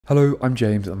Hello, I'm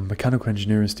James, I'm a mechanical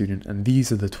engineering student, and these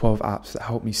are the 12 apps that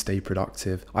help me stay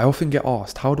productive. I often get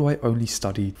asked, how do I only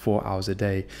study 4 hours a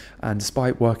day? And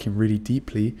despite working really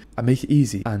deeply, I make it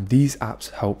easy, and these apps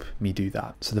help me do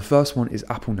that. So the first one is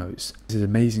Apple Notes. This is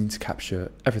amazing to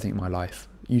capture everything in my life.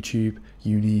 YouTube,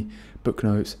 uni, book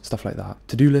notes, stuff like that.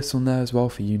 To-do lists on there as well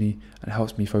for uni, and it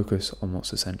helps me focus on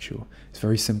what's essential. It's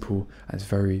very simple and it's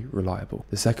very reliable.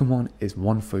 The second one is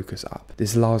One Focus app.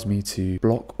 This allows me to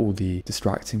block all the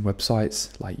distracting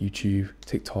websites like YouTube,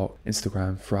 TikTok,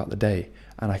 Instagram throughout the day.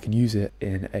 And I can use it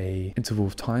in an interval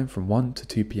of time from 1 to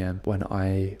 2 p.m. when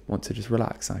I want to just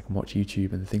relax and I can watch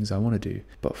YouTube and the things I want to do.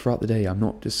 But throughout the day, I'm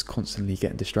not just constantly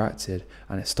getting distracted,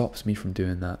 and it stops me from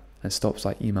doing that. And stops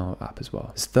like email app as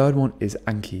well. This third one is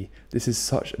ANKi. This is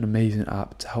such an amazing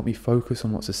app to help me focus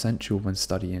on what's essential when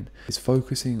studying. It's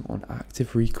focusing on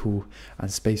active recall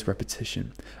and spaced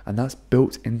repetition, and that's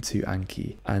built into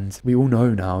ANKi. And we all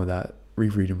know now that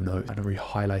rereading notes and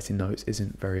re-highlighting notes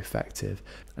isn't very effective,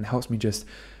 and it helps me just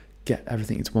get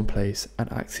everything into one place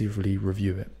and actively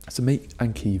review it. So make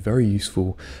ANKi very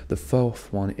useful. The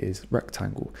fourth one is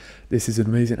Rectangle. This is an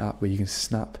amazing app where you can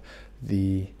snap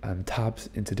the tabs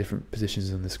into different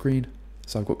positions on the screen.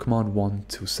 So I've got command 1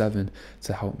 till 7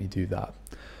 to help me do that.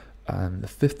 The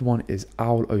fifth one is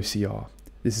Owl OCR.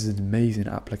 This is an amazing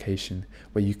application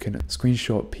where you can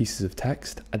screenshot pieces of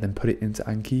text and then put it into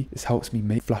ANKi. This helps me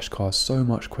make flashcards so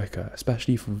much quicker,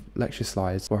 especially from lecture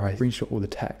slides where I screenshot all the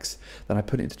text, then I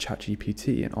put it into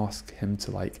ChatGPT and ask him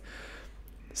to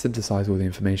synthesize all the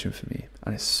information for me,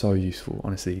 and it's so useful.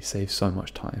 Honestly, it saves so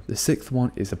much time. The sixth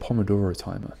one is the Pomodoro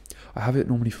timer. I have it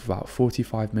normally for about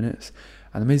 45 minutes,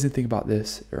 and the amazing thing about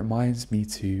this, it reminds me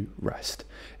to rest.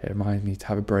 It reminds me to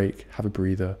have a break, have a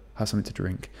breather, have something to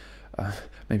drink,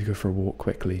 maybe go for a walk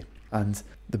quickly. And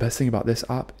the best thing about this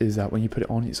app is that when you put it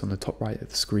on, it's on the top right of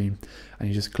the screen, and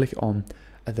you just click it on,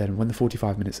 and then when the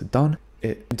 45 minutes are done,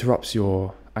 it interrupts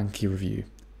your ANKi review.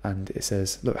 And it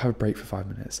says, look, have a break for 5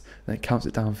 minutes. Then it counts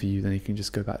it down for you, then you can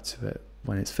just go back to it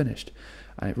when it's finished.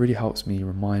 And it really helps me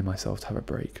remind myself to have a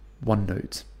break.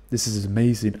 OneNote. This is an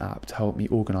amazing app to help me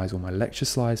organize all my lecture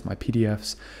slides, my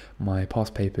PDFs, my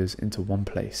past papers into one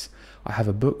place. I have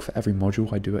a book for every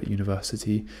module I do at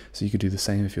university, so you could do the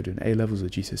same if you're doing A-levels or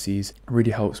GCSEs. It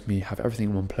really helps me have everything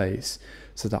in one place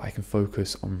so that I can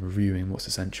focus on reviewing what's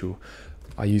essential.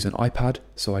 I use an iPad,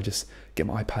 so I just get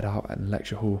my iPad out at the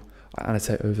lecture hall. I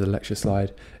annotate over the lecture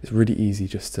slide. It's really easy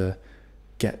just to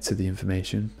get to the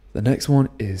information. The next one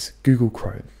is Google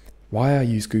Chrome. Why I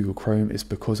use Google Chrome is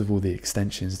because of all the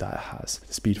extensions that it has.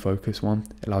 The speed focus one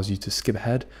allows you to skip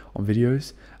ahead on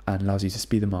videos and allows you to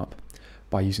speed them up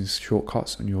by using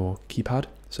shortcuts on your keypad.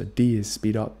 So D is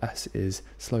speed up, S is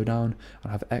slow down, and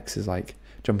I have X is like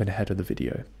jumping ahead of the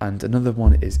video. And another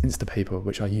one is Instapaper,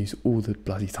 which I use all the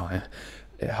bloody time.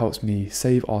 It helps me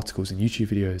save articles and YouTube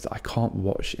videos that I can't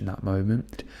watch in that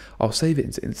moment. I'll save it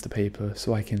into Instapaper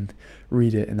so I can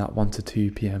read it in that 1 to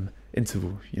 2 p.m.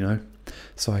 interval,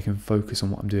 so I can focus on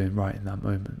what I'm doing right in that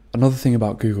moment. Another thing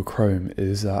about Google Chrome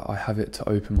is that I have it to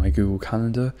open my Google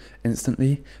Calendar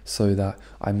instantly so that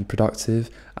I'm productive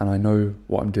and I know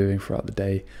what I'm doing throughout the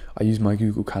day. I use my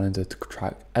Google Calendar to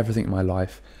track everything in my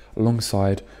life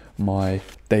alongside my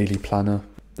daily planner.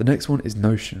 The next one is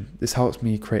Notion. This helps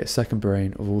me create a second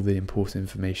brain of all the important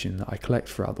information that I collect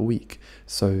throughout the week.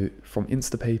 So from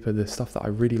Instapaper, the stuff that I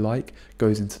really like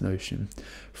goes into Notion.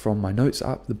 From my notes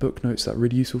app, the book notes that are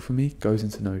really useful for me goes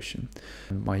into Notion.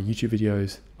 And my YouTube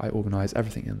videos, I organize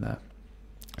everything in there.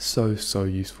 So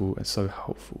useful and so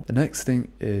helpful. The next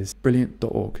thing is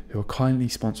Brilliant.org, who are kindly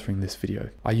sponsoring this video.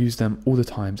 I use them all the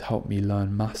time to help me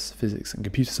learn maths, physics and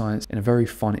computer science in a very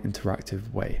fun,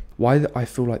 interactive way. Why I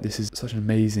feel like this is such an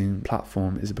amazing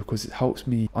platform is because it helps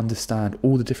me understand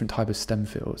all the different types of STEM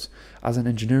fields. As an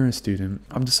engineering student,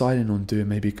 I'm deciding on doing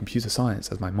maybe computer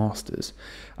science as my master's,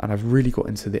 and I've really got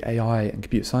into the AI and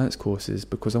computer science courses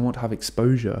because I want to have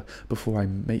exposure before I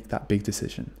make that big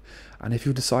decision. And if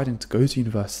you're deciding to go to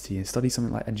university and study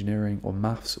something like engineering or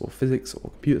maths or physics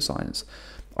or computer science,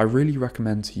 I really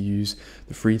recommend to use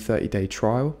the free 30-day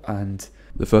trial, and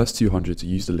the first 200 to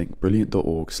use the link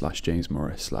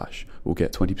brilliant.org/JamesMorris/ will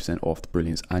get 20% off the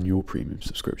Brilliant's annual premium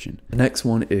subscription. The next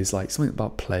one is something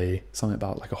about play, something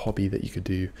about a hobby that you could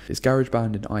do. It's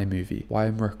GarageBand and iMovie. Why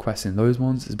I'm requesting those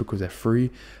ones is because they're free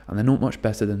and they're not much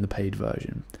better than the paid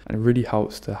version. And it really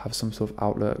helps to have some sort of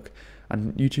outlook.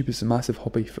 And YouTube is a massive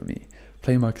hobby for me,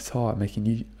 playing my guitar,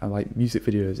 making like music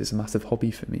videos is a massive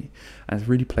hobby for me, and it's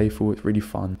really playful, it's really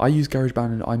fun. I used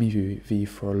GarageBand and iMovie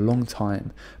for a long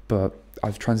time, but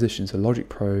I've transitioned to Logic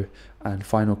Pro and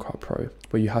Final Cut Pro,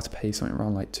 where you have to pay something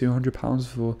around like £200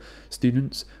 for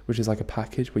students, which is like a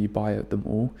package where you buy them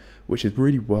all, which is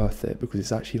really worth it because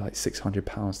it's actually like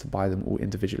 £600 to buy them all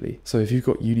individually. So if you've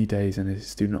got uni days and a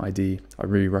student ID, I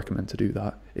really recommend to do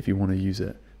that if you want to use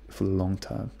it for the long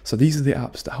term. So these are the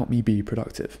apps that help me be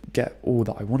productive, get all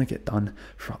that I want to get done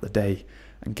throughout the day,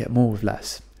 and get more with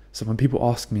less. So when people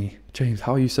ask me, James,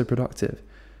 how are you so productive?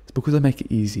 It's because I make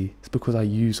it easy. It's because I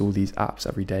use all these apps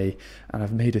every day, and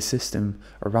I've made a system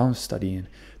around studying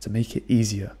to make it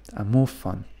easier and more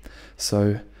fun.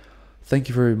 So thank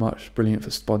you very much, Brilliant, for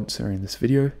sponsoring this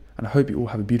video, and I hope you all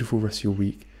have a beautiful rest of your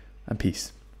week, and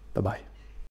peace. Bye bye.